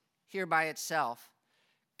godliness here by itself,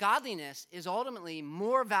 godliness is ultimately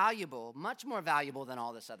more valuable, much more valuable than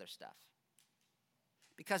all this other stuff.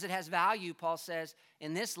 Because it has value, Paul says,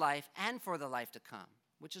 in this life and for the life to come,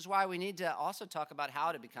 which is why we need to also talk about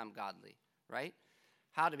how to become godly, right?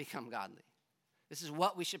 How to become godly. This is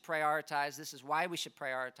what we should prioritize. This is why we should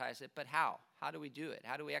prioritize it. But how? How do we do it?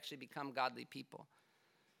 How do we actually become godly people?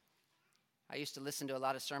 I used to listen to a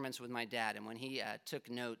lot of sermons with my dad, and when he took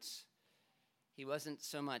notes, he wasn't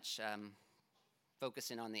so much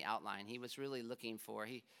focusing on the outline. He was really looking for,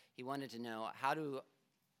 he wanted to know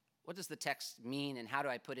what does the text mean and how do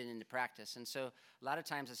I put it into practice? And so a lot of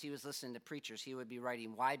times as he was listening to preachers, he would be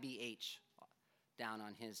writing YBH down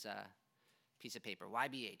on his piece of paper,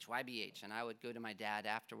 YBH. And I would go to my dad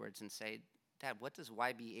afterwards and say, Dad, what does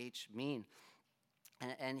YBH mean?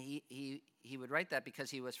 And he would write that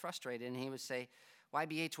because he was frustrated, and he would say,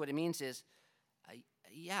 YBH, what it means is,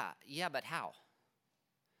 yeah, but how?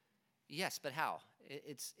 Yes, but how?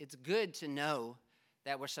 It's good to know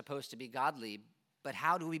that we're supposed to be godly, but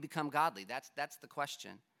how do we become godly? That's the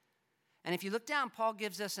question. And if you look down, Paul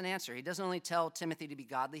gives us an answer. He doesn't only tell Timothy to be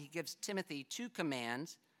godly, he gives Timothy 2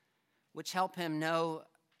 commands which help him know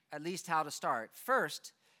at least how to start.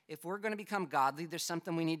 First, if we're going to become godly, there's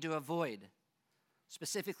something we need to avoid,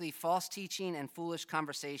 specifically false teaching and foolish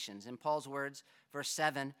conversations. In Paul's words, verse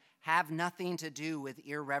 7, have nothing to do with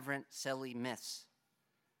irreverent, silly myths.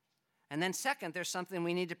 And then second, there's something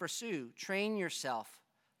we need to pursue. Train yourself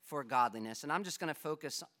for godliness. And I'm just going to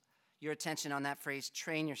focus your attention on that phrase,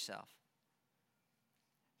 train yourself.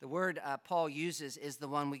 The word Paul uses is the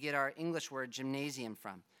one we get our English word gymnasium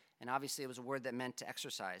from. And obviously it was a word that meant to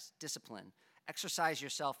exercise, discipline. Exercise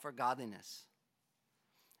yourself for godliness.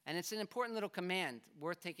 And it's an important little command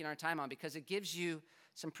worth taking our time on because it gives you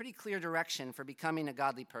some pretty clear direction for becoming a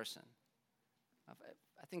godly person.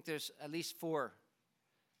 I think there's at least 4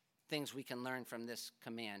 things we can learn from this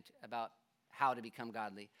command about how to become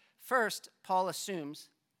godly. First, Paul assumes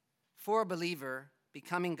for a believer,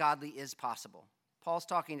 becoming godly is possible. Paul's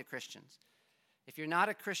talking to Christians. If you're not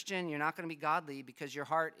a Christian, you're not going to be godly because your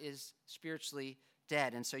heart is spiritually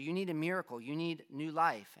dead. And so you need a miracle. You need new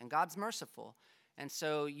life. And God's merciful. And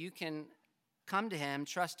so you can come to him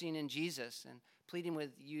trusting in Jesus and pleading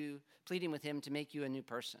with him to make you a new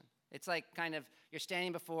person. It's like kind of you're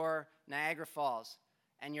standing before Niagara Falls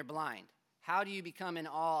and you're blind. How do you become in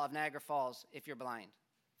awe of Niagara Falls if you're blind?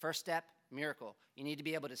 First step, miracle. You need to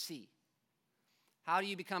be able to see. How do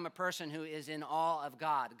you become a person who is in awe of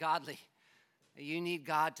God, godly? You need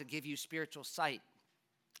God to give you spiritual sight.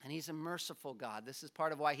 And he's a merciful God. This is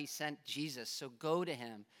part of why he sent Jesus. So go to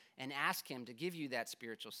him and ask him to give you that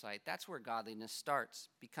spiritual sight. That's where godliness starts,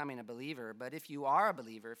 becoming a believer. But if you are a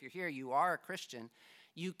believer, if you're here, you are a Christian,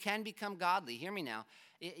 you can become godly. Hear me now.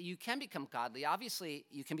 You can become godly. Obviously,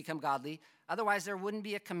 you can become godly. Otherwise, there wouldn't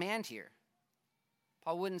be a command here.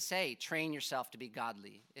 Paul wouldn't say, train yourself to be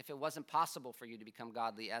godly, if it wasn't possible for you to become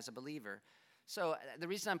godly as a believer. So the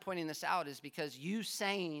reason I'm pointing this out is because you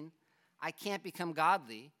saying, I can't become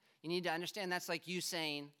godly, you need to understand that's like you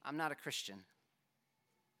saying, I'm not a Christian.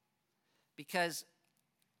 Because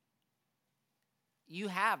you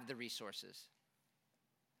have the resources,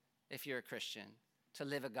 if you're a Christian, to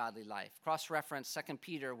live a godly life. Cross-reference 2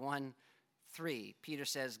 Peter 1:3. Peter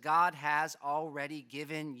says, God has already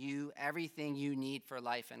given you everything you need for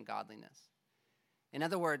life and godliness. In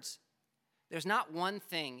other words, there's not one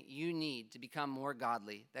thing you need to become more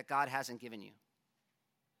godly that God hasn't given you.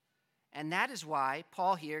 And that is why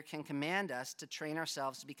Paul here can command us to train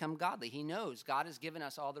ourselves to become godly. He knows God has given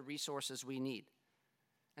us all the resources we need.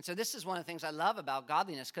 And so this is one of the things I love about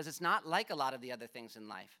godliness, because it's not like a lot of the other things in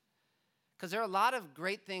life. Because there are a lot of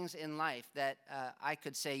great things in life that I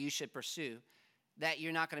could say you should pursue that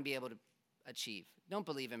you're not going to be able to achieve. Don't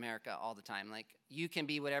believe America all the time. Like, you can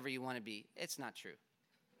be whatever you want to be. It's not true.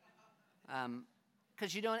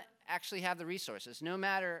 Because you don't actually have the resources. No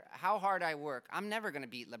matter how hard I work, I'm never going to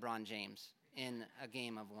beat LeBron James in a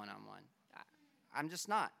game of one-on-one. I'm just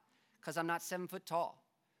not, because I'm not 7 foot tall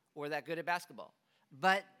or that good at basketball.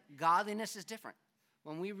 But godliness is different.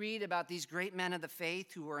 When we read about these great men of the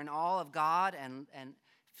faith who were in awe of God and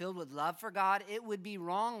filled with love for God, it would be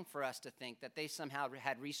wrong for us to think that they somehow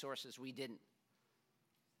had resources we didn't.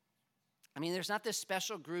 I mean, there's not this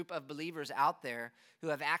special group of believers out there who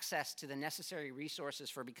have access to the necessary resources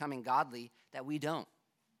for becoming godly that we don't.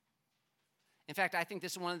 In fact, I think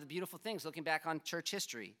this is one of the beautiful things, looking back on church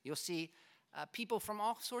history. You'll see people from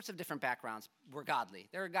all sorts of different backgrounds were godly.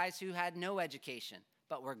 There were guys who had no education,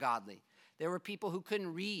 but were godly. There were people who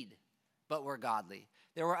couldn't read, but were godly.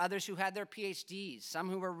 There were others who had their PhDs, some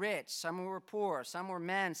who were rich, some who were poor, some were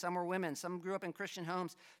men, some were women, some grew up in Christian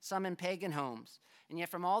homes, some in pagan homes. And yet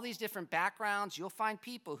from all these different backgrounds, you'll find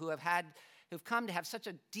people who've come to have such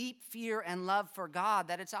a deep fear and love for God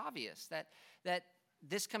that it's obvious that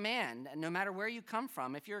this command, no matter where you come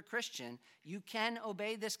from, if you're a Christian, you can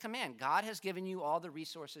obey this command. God has given you all the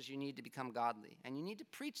resources you need to become godly, and you need to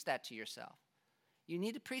preach that to yourself. You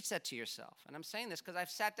need to preach that to yourself. And I'm saying this because I've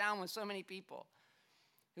sat down with so many people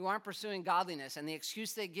who aren't pursuing godliness, and the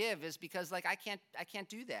excuse they give is because, I can't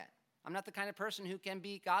do that. I'm not the kind of person who can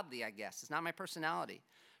be godly, I guess. It's not my personality.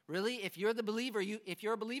 Really, if you're a believer,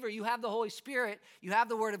 you have the Holy Spirit, you have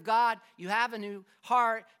the Word of God, you have a new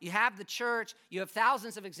heart, you have the church, you have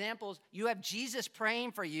thousands of examples, you have Jesus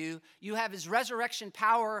praying for you, you have his resurrection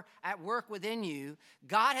power at work within you.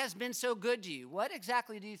 God has been so good to you. What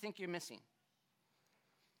exactly do you think you're missing?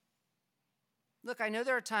 Look, I know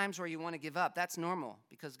there are times where you want to give up. That's normal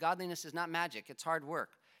because godliness is not magic. It's hard work.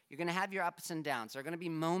 You're going to have your ups and downs. There are going to be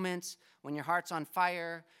moments when your heart's on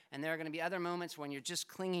fire, and there are going to be other moments when you're just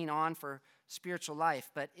clinging on for spiritual life.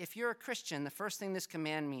 But if you're a Christian, the first thing this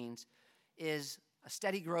command means is a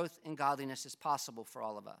steady growth in godliness is possible for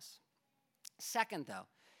all of us. Second, though,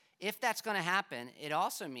 if that's going to happen, it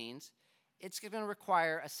also means it's going to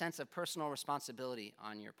require a sense of personal responsibility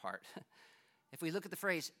on your part. If we look at the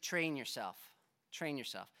phrase, train yourself,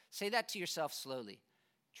 say that to yourself slowly.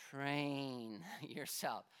 Train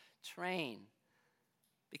yourself. Train.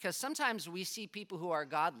 Because sometimes we see people who are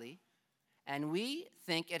godly, and we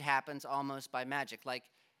think it happens almost by magic. Like,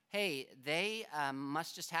 hey, they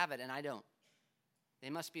must just have it, and I don't. They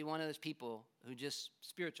must be one of those people who just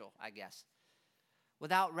spiritual, I guess.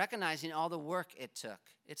 Without recognizing all the work it took.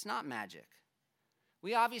 It's not magic.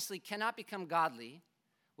 We obviously cannot become godly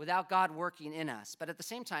without God working in us. But at the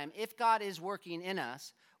same time, if God is working in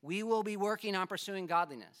us, we will be working on pursuing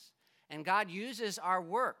godliness. And God uses our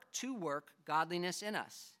work to work godliness in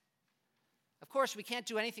us. Of course, we can't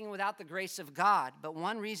do anything without the grace of God, but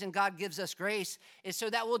one reason God gives us grace is so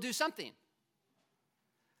that we'll do something.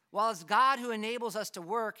 While it's God who enables us to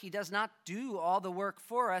work, he does not do all the work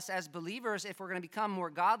for us. As believers, if we're going to become more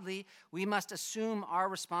godly, we must assume our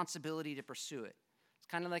responsibility to pursue it. It's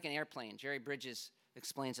kind of like an airplane. Jerry Bridges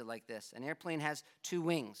explains it like this. An airplane has two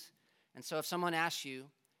wings. And so if someone asks you,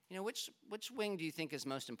 which wing do you think is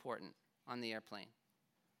most important on the airplane?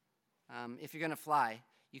 If you're going to fly,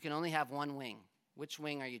 you can only have one wing. Which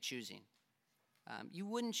wing are you choosing? You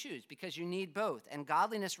wouldn't choose because you need both. And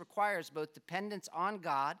godliness requires both dependence on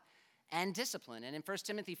God and discipline. And in 1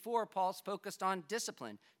 Timothy 4, Paul's focused on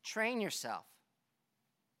discipline. Train yourself.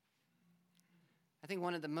 I think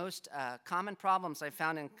one of the most common problems I've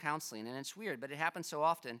found in counseling, and it's weird, but it happens so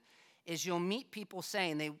often, is you'll meet people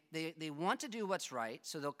saying they want to do what's right,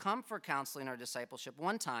 so they'll come for counseling or discipleship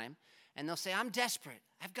one time, and they'll say, I'm desperate.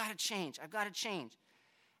 I've got to change.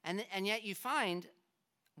 And yet you find,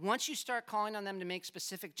 once you start calling on them to make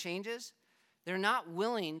specific changes, they're not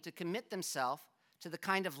willing to commit themselves to the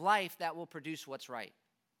kind of life that will produce what's right.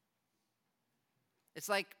 It's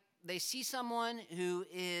like they see someone who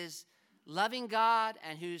is loving God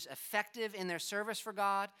and who's effective in their service for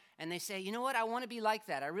God, and they say, you know what, I want to be like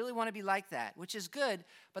that. I really want to be like that, which is good.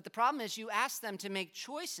 But the problem is you ask them to make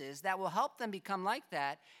choices that will help them become like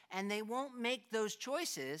that, and they won't make those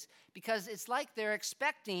choices because it's like they're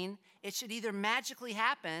expecting it should either magically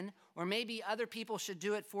happen or maybe other people should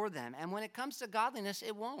do it for them. And when it comes to godliness,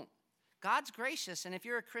 it won't. God's gracious, and if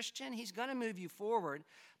you're a Christian, he's going to move you forward,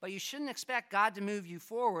 but you shouldn't expect God to move you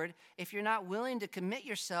forward if you're not willing to commit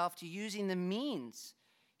yourself to using the means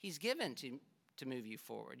he's given to move you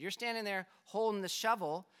forward. You're standing there holding the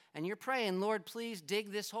shovel, and you're praying, Lord, please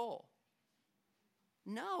dig this hole.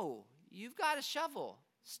 No, you've got a shovel.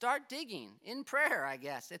 Start digging in prayer, I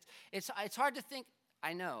guess. It's hard to think,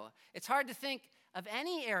 I know, it's hard to think of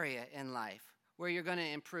any area in life where you're going to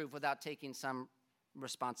improve without taking some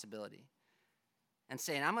responsibility and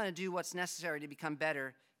saying, I'm going to do what's necessary to become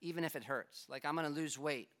better even if it hurts. Like I'm going to lose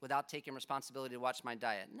weight without taking responsibility to watch my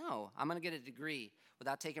diet. No, I'm going to get a degree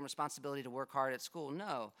without taking responsibility to work hard at school.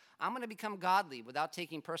 No, I'm going to become godly without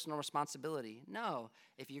taking personal responsibility. No,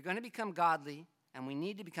 if you're going to become godly, and we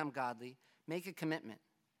need to become godly, make a commitment.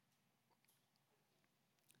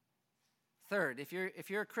 Third, if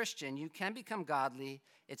you're a Christian, you can become godly.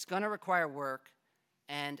 It's going to require work,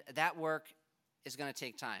 and that work is going to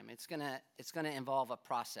take time. It's going to involve a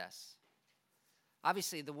process.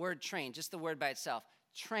 Obviously, the word train, just the word by itself,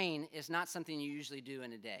 train is not something you usually do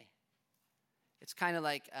in a day. It's kind of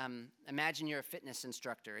like, imagine you're a fitness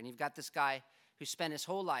instructor, and you've got this guy who spent his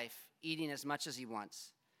whole life eating as much as he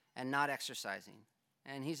wants and not exercising.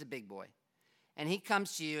 And he's a big boy. And he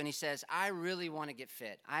comes to you and he says, I really want to get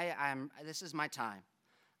fit. This is my time.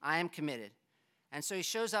 I am committed. And so he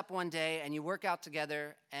shows up one day and you work out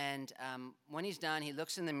together. And when he's done, he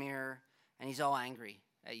looks in the mirror and he's all angry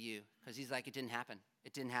at you because he's like, it didn't happen.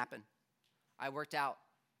 It didn't happen. I worked out.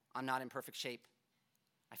 I'm not in perfect shape.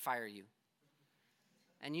 I fire you.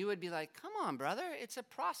 And you would be like, come on, brother. It's a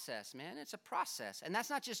process, man. It's a process. And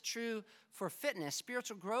that's not just true for fitness.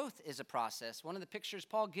 Spiritual growth is a process. One of the pictures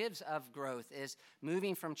Paul gives of growth is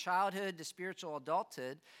moving from childhood to spiritual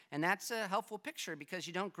adulthood. And that's a helpful picture because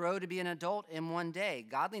you don't grow to be an adult in one day.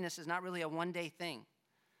 Godliness is not really a one-day thing.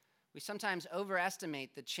 We sometimes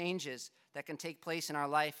overestimate the changes that can take place in our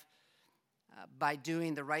life by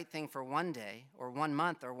doing the right thing for one day or 1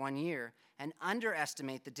 month or 1 year, and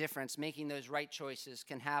underestimate the difference making those right choices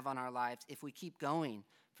can have on our lives if we keep going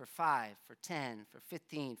for 5, for 10, for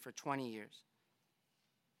 15, for 20 years.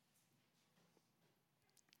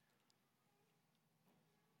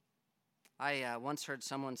 I once heard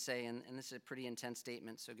someone say, and this is a pretty intense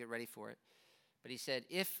statement, so get ready for it, but he said,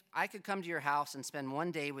 if I could come to your house and spend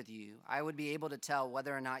 1 day with you, I would be able to tell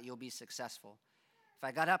whether or not you'll be successful. If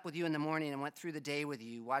I got up with you in the morning and went through the day with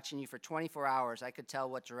you, watching you for 24 hours, I could tell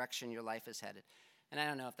what direction your life is headed. And I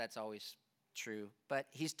don't know if that's always true, but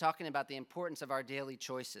he's talking about the importance of our daily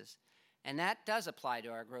choices. And that does apply to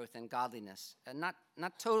our growth in godliness. And not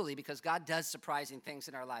totally, because God does surprising things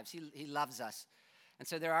in our lives. He loves us. And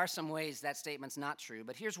so there are some ways that statement's not true.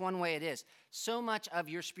 But here's one way it is. So much of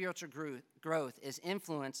your spiritual growth is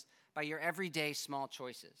influenced by your everyday small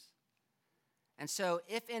choices. And so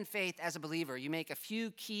if in faith as a believer you make a few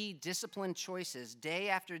key disciplined choices day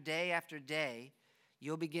after day after day,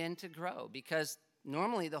 you'll begin to grow. Because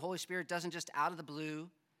normally the Holy Spirit doesn't just out of the blue,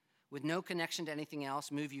 with no connection to anything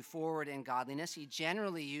else, move you forward in godliness. He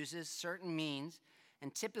generally uses certain means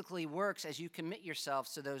and typically works as you commit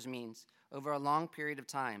yourselves to those means over a long period of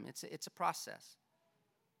time. It's a process.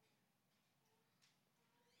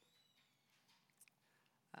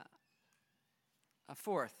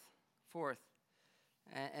 Fourth,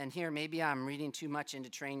 and here maybe I'm reading too much into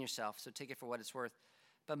train yourself, so take it for what it's worth,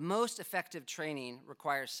 but most effective training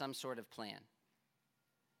requires some sort of plan.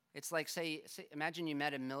 It's like, say, imagine you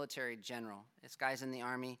met a military general. This guy's in the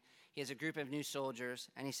army. He has a group of new soldiers,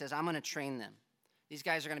 and he says, I'm going to train them. These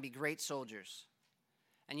guys are going to be great soldiers.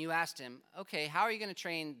 And you asked him, okay, how are you going to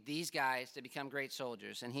train these guys to become great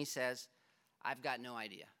soldiers? And he says, I've got no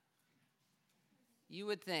idea. You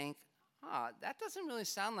would think, that doesn't really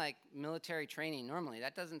sound like military training normally.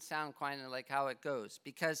 That doesn't sound quite like how it goes,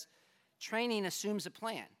 because training assumes a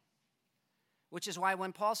plan, which is why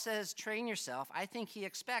when Paul says train yourself, I think he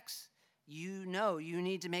expects you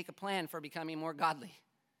need to make a plan for becoming more godly,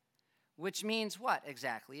 which means what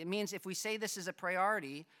exactly? It means if we say this is a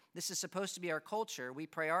priority, this is supposed to be our culture, we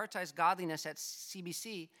prioritize godliness at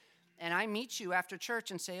CBC, and I meet you after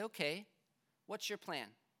church and say, okay, what's your plan?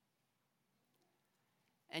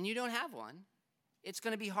 And you don't have one, it's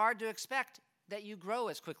going to be hard to expect that you grow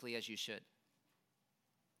as quickly as you should.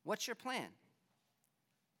 What's your plan?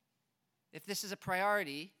 If this is a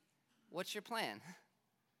priority, what's your plan?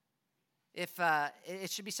 If it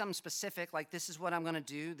should be something specific, like this is what I'm going to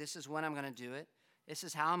do, this is when I'm going to do it, this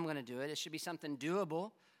is how I'm going to do it. It should be something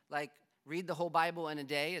doable, like read the whole Bible in a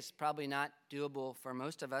day is probably not doable for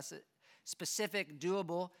most of us. Specific,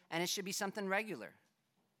 doable, and it should be something regular.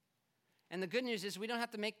 And the good news is we don't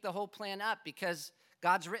have to make the whole plan up because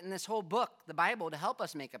God's written this whole book, the Bible, to help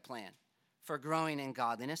us make a plan for growing in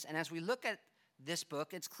godliness. And as we look at this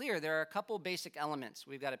book, it's clear there are a couple basic elements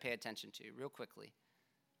we've got to pay attention to real quickly.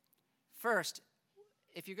 First,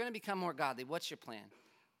 if you're going to become more godly, what's your plan?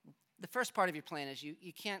 The first part of your plan is you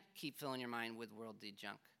can't keep filling your mind with worldly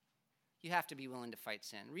junk. You have to be willing to fight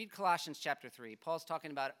sin. Read Colossians chapter 3. Paul's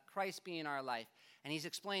talking about Christ being our life, and he's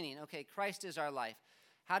explaining, okay, Christ is our life.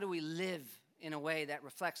 How do we live in a way that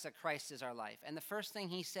reflects that Christ is our life? And the first thing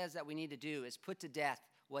he says that we need to do is put to death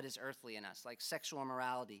what is earthly in us, like sexual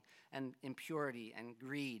immorality and impurity and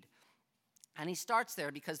greed. And he starts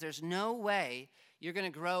there because there's no way you're going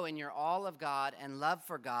to grow in your all of God and love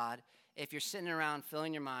for God if you're sitting around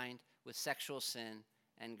filling your mind with sexual sin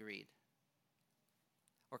and greed.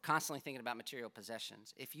 or constantly thinking about material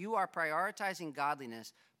possessions. If you are prioritizing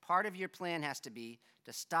godliness, part of your plan has to be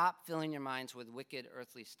to stop filling your minds with wicked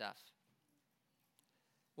earthly stuff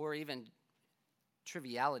or even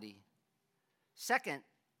triviality. Second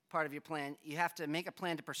part of your plan, you have to make a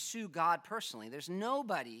plan to pursue God personally. There's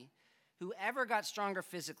nobody who ever got stronger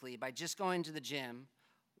physically by just going to the gym,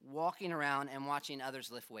 walking around, and watching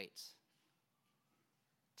others lift weights.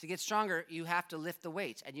 To get stronger, you have to lift the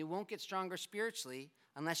weights, and you won't get stronger spiritually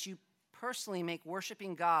unless you personally make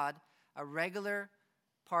worshiping God a regular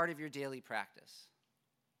part of your daily practice.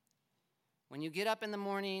 When you get up in the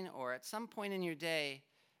morning or at some point in your day,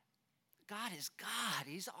 God is God.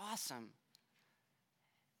 He's awesome.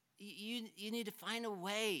 You need to find a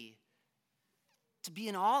way to be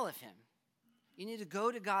in awe of him. You need to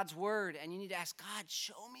go to God's word and you need to ask God,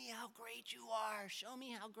 show me how great you are. Show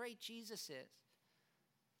me how great Jesus is.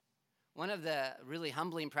 One of the really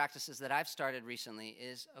humbling practices that I've started recently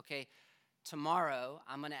is, okay, tomorrow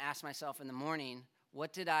I'm going to ask myself in the morning,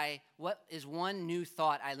 what is one new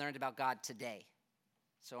thought I learned about God today?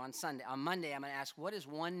 So on Monday, I'm going to ask, what is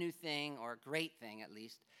one new thing, or a great thing at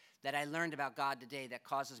least, that I learned about God today that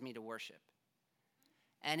causes me to worship?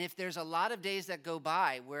 And if there's a lot of days that go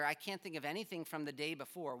by where I can't think of anything from the day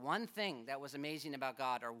before, one thing that was amazing about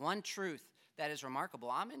God or one truth that is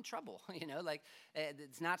remarkable, I'm in trouble.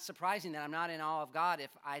 It's not surprising that I'm not in awe of God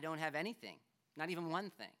if I don't have anything, not even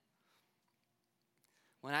one thing.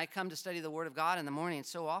 When I come to study the Word of God in the morning,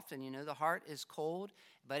 so often, the heart is cold,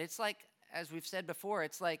 but it's like, as we've said before,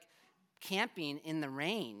 it's like camping in the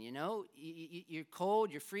rain, You're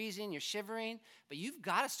cold, you're freezing, you're shivering, but you've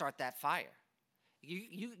got to start that fire.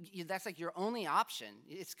 That's like your only option.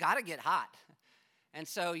 It's got to get hot. And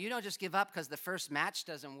so you don't just give up because the first match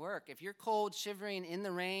doesn't work. If you're cold, shivering in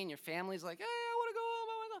the rain, your family's like, hey, I want to go home,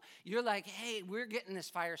 I want to go. You're like, hey, we're getting this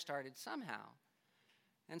fire started somehow.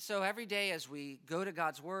 And so every day as we go to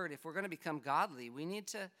God's word, if we're going to become godly, we need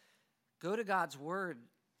to go to God's word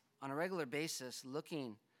on a regular basis,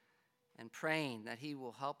 looking and praying that he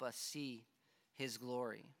will help us see his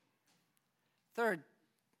glory. Third,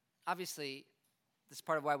 obviously, this is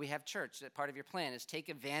part of why we have church. That part of your plan is take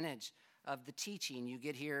advantage of the teaching you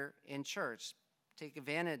get here in church. Take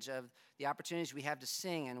advantage of the opportunities we have to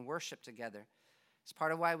sing and worship together. It's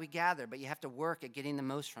part of why we gather, but you have to work at getting the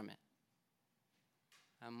most from it.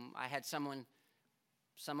 I had someone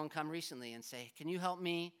come recently and say, can you help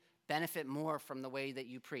me benefit more from the way that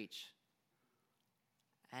you preach?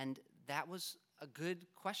 And that was a good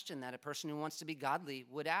question that a person who wants to be godly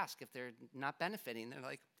would ask if they're not benefiting. They're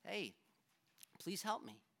like, hey, please help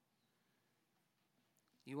me.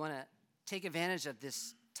 You want to take advantage of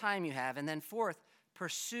this time you have. And then fourth,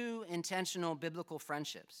 pursue intentional biblical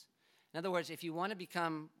friendships. In other words, if you want to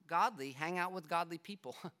become godly, hang out with godly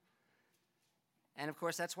people. And of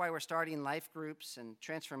course, that's why we're starting life groups and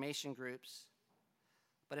transformation groups.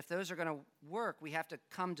 But if those are going to work, we have to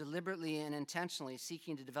come deliberately and intentionally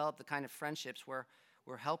seeking to develop the kind of friendships where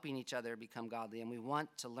we're helping each other become godly, and we want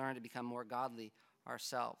to learn to become more godly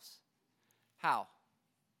ourselves. How?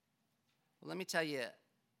 Well, let me tell you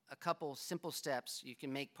a couple simple steps you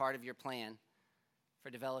can make part of your plan for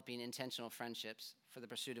developing intentional friendships for the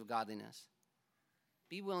pursuit of godliness.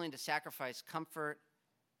 Be willing to sacrifice comfort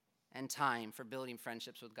and time for building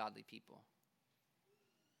friendships with godly people.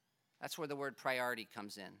 That's where the word priority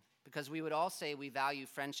comes in, because we would all say we value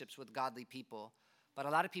friendships with godly people, but a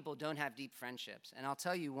lot of people don't have deep friendships. And I'll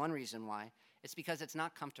tell you one reason why. It's because it's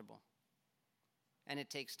not comfortable, and it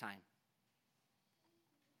takes time.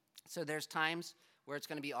 So there's times where it's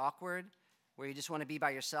going to be awkward, where you just want to be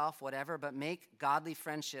by yourself, whatever, but make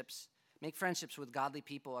friendships with godly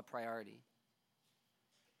people a priority.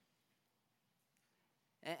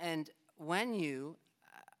 And when you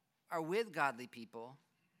are with godly people,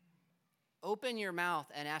 open your mouth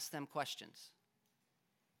and ask them questions.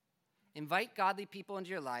 Invite godly people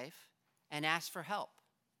into your life and ask for help.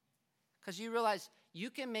 Because you realize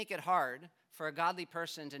you can make it hard for a godly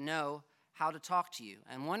person to know how to talk to you.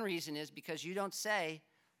 And one reason is because you don't say,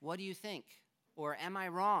 what do you think? Or am I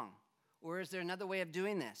wrong? Or is there another way of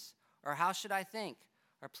doing this? Or how should I think?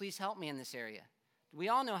 Or please help me in this area. We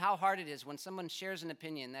all know how hard it is when someone shares an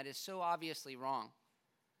opinion that is so obviously wrong.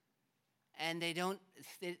 And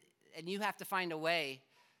and you have to find a way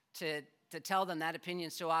to tell them that opinion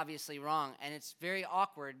is so obviously wrong. And it's very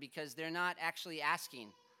awkward because they're not actually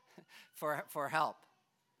asking for help.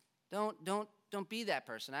 Don't be that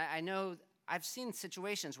person. I know I've seen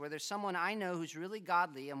situations where there's someone I know who's really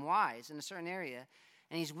godly and wise in a certain area,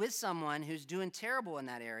 and he's with someone who's doing terrible in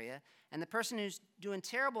that area, and the person who's doing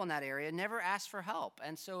terrible in that area never asks for help.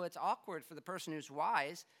 And so it's awkward for the person who's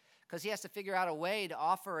wise because he has to figure out a way to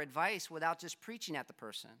offer advice without just preaching at the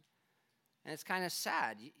person. And it's kind of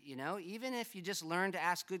sad, even if you just learn to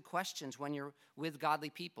ask good questions when you're with godly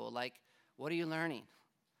people, like, what are you learning?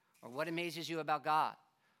 Or what amazes you about God?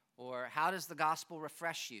 Or how does the gospel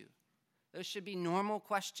refresh you? Those should be normal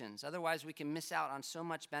questions. Otherwise, we can miss out on so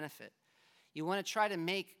much benefit. You want to try to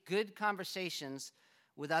make good conversations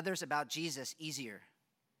with others about Jesus easier.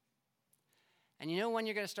 And you know when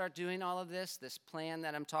you're going to start doing all of this plan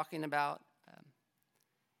that I'm talking about?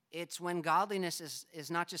 It's when godliness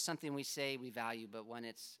is not just something we say we value, but when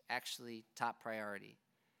it's actually top priority.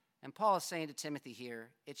 And Paul is saying to Timothy here,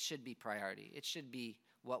 it should be priority. It should be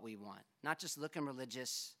what we want. Not just looking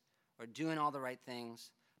religious or doing all the right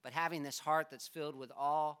things, but having this heart that's filled with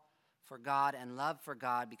awe for God and love for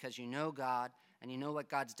God because you know God and you know what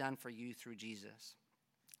God's done for you through Jesus.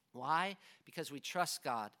 Why? Because we trust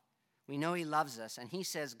God. We know he loves us, and he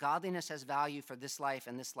says godliness has value for this life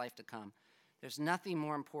and this life to come. There's nothing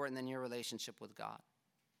more important than your relationship with God.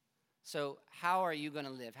 So how are you going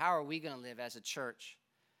to live? How are we going to live as a church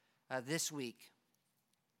this week?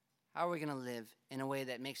 How are we going to live in a way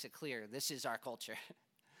that makes it clear this is our culture?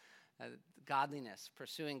 Godliness,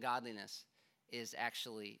 pursuing godliness is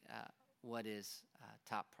actually what is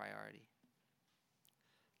top priority.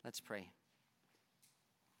 Let's pray.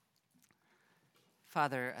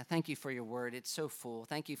 Father, I thank you for your word. It's so full.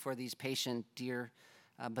 Thank you for these patient, dear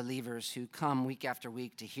believers who come week after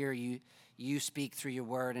week to hear you speak through your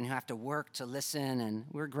word and who have to work to listen. And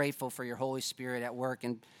we're grateful for your Holy Spirit at work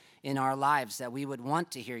in our lives, that we would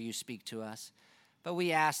want to hear you speak to us. But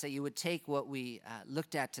we ask that you would take what we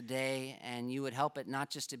looked at today and you would help it not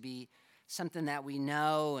just to be something that we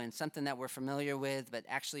know and something that we're familiar with, but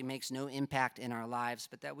actually makes no impact in our lives,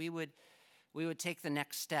 but that we would take the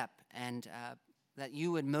next step and that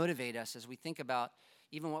you would motivate us as we think about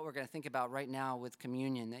even what we're going to think about right now with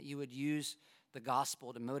communion, that you would use the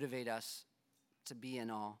gospel to motivate us to be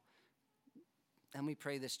in awe. And we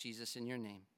pray this, Jesus, in your name.